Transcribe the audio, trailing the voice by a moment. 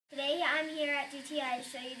I'm here at GTI to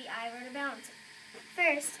show you the iRotor balancer.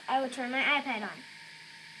 First, I would turn my iPad on.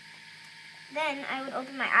 Then I would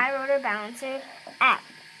open my iRotor balancer app.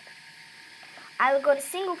 I would go to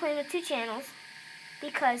single plane with 2 channels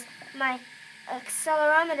because my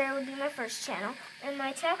accelerometer would be my first channel and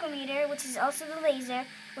my tachometer, which is also the laser,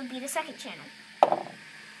 would be the second channel.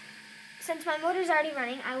 Since my motor is already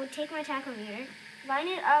running, I would take my tachometer, line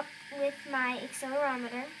it up with my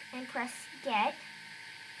accelerometer, and press get.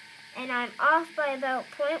 And I'm off by about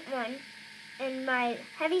 0.1, and my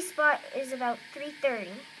heavy spot is about 330.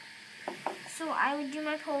 So I would do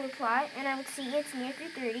my polar plot, and I would see it's near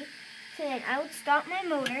 330. So then I would stop my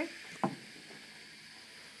motor.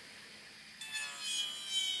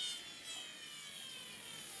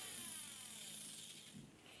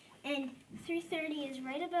 And 330 is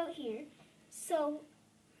right about here. So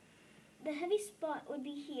the heavy spot would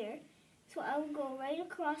be here. So I would go right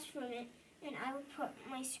across from it, and I would put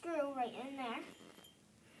my screw right in there.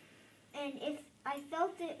 And if I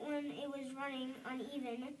felt it when it was running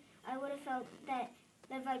uneven, I would have felt that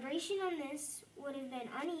the vibration on this would have been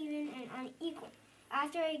uneven and unequal.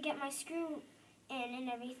 After I get my screw in and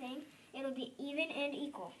everything, it'll be even and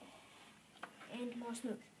equal and more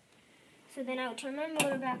smooth. So then I would turn my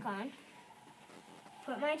motor back on,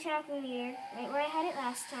 put my tachometer right where I had it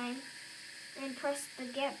last time, and press the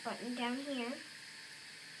get button down here.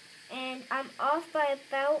 And I'm off by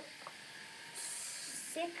about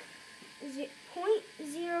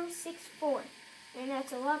 0.064, and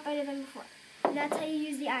that's a lot better than before. And that's how you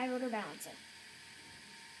use the iRotor balancer.